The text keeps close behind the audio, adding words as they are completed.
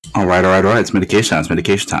All right. It's medication time. It's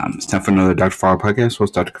medication time. It's time for another Dr. Farga podcast.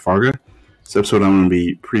 Host Dr. Farga. This episode, I'm going to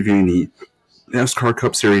be previewing the NASCAR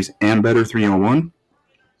Cup Series Ambetter 301.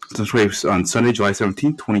 This race on Sunday, July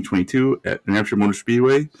 17th, 2022 at New Hampshire Motor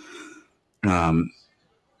Speedway.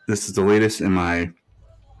 This is the latest in my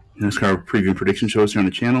NASCAR preview prediction shows here on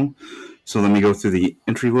the channel. So let me go through the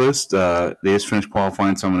entry list. They just finished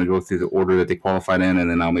qualifying, so I'm going to go through the order that they qualified in, and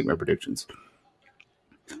then I'll make my predictions.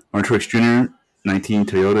 Martin Truex Jr., 19,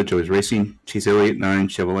 Toyota, Joey's Racing. Chase Elliott, 9,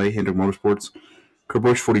 Chevrolet, Hendrick Motorsports. Kurt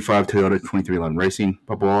Busch, 45, Toyota, 2311 Racing.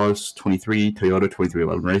 Bubba Wallace, 23, Toyota,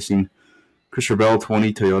 2311 Racing. Christopher Bell,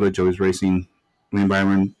 20, Toyota, Joey's Racing. William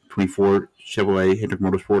Byron, 24, Chevrolet, Hendrick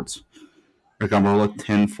Motorsports. Rick Almirola,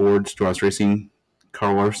 10, Ford, Straus Racing.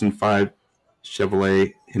 Carl Larson, 5,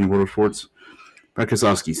 Chevrolet, Hendrick Motorsports. Brad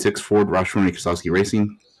Keselowski, 6, Ford, Roush Fenway, Keselowski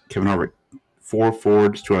Racing. Kevin Harvick, 4,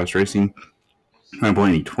 Ford, Straus Racing. Ryan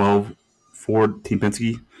Blaney, 12, Ford, Team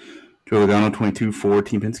Penske. Joe Logano, 22, Ford,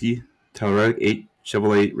 Team Penske. Tyler Reddick, 8,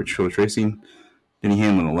 Chevrolet, Rich Childress Racing. Denny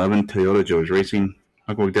Hamlin, 11, Toyota, Joey's Racing.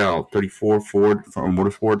 Michael McDowell, 34, Ford, Farm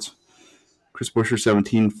Motorsports. Chris Buescher,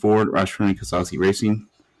 17, Ford, Roush Fenway, Keselowski Racing.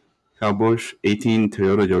 Kyle Busch, 18,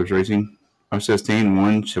 Toyota, Joey's Racing. Ross Chastain,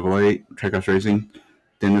 1, Chevrolet, Trackhouse Racing.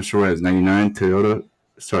 Daniel Suarez, 99, Chevrolet,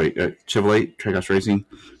 Trackhouse Racing.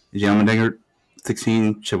 Jan Allmendinger,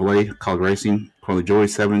 16, Chevrolet, College Racing. Corley Joy,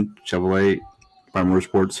 7, Chevrolet, Farm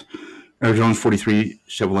Motorsports. Eric Jones, 43,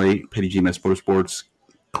 Chevrolet, Petty GMS Motorsports.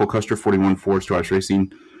 Cole Custer, 41, Ford, Straus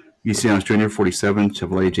Racing. UC Jones Jr., 47,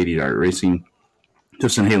 Chevrolet, JD Dyer Racing.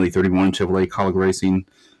 Justin Haley, 31, Chevrolet, College Racing.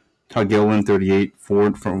 Todd Gilliland, 38,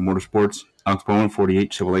 Ford, Farm Motorsports. Alex Bowman,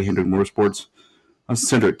 48, Chevrolet, Hendrick Motorsports.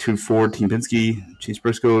 Austin Cindric, 2, Ford, Team Penske. Chase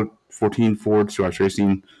Briscoe, 14, Ford, Straus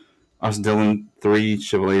Racing. Austin Dillon, 3,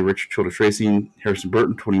 Chevrolet, Rich Childress Racing. Harrison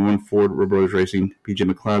Burton, 21, Ford, Road Brothers Racing.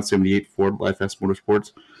 BJ McLeod, 78, Ford, Lifefast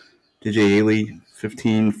Motorsports. DJ Haley,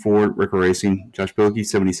 15, Ford, Ricker Racing. Josh Bielke,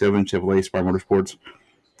 77, Chevrolet, Spire Motorsports.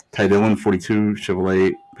 Ty Dillon, 42,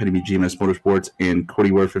 Chevrolet, Petty GMS Motorsports. And Cody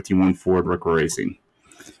Ware, 51, Ford, Ricker Racing.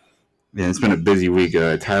 Yeah, it's been a busy week.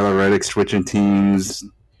 Tyler Reddick switching teams.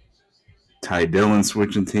 Ty Dillon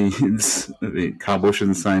switching teams. Kyle Busch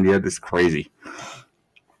isn't signed yet. This is crazy.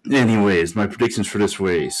 Anyways, my predictions for this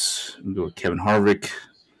race. I'm going to go with Kevin Harvick,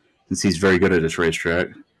 since he's very good at this racetrack.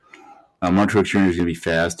 Martin Truex Jr. is going to be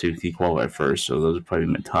fast, too. He qualified first, so those are probably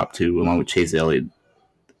my top two, along with Chase Elliott.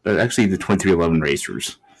 Actually, the 2311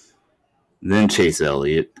 racers. Then Chase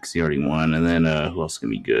Elliott, because he already won. And then who else is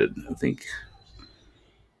going to be good? I think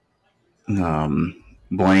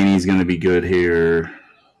Blaney's going to be good here.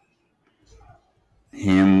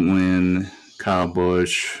 Hamlin, Kyle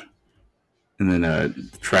Busch, and then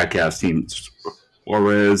Trackhouse team,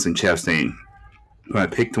 Suarez and Chastain. My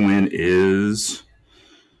pick to win is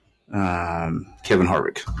Kevin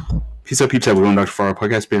Harvick. Peace out, peeps. Have a good one, Dr. Farah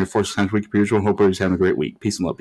podcast. Being a 4 times a week, per usual. Hope everybody's having a great week. Peace and love.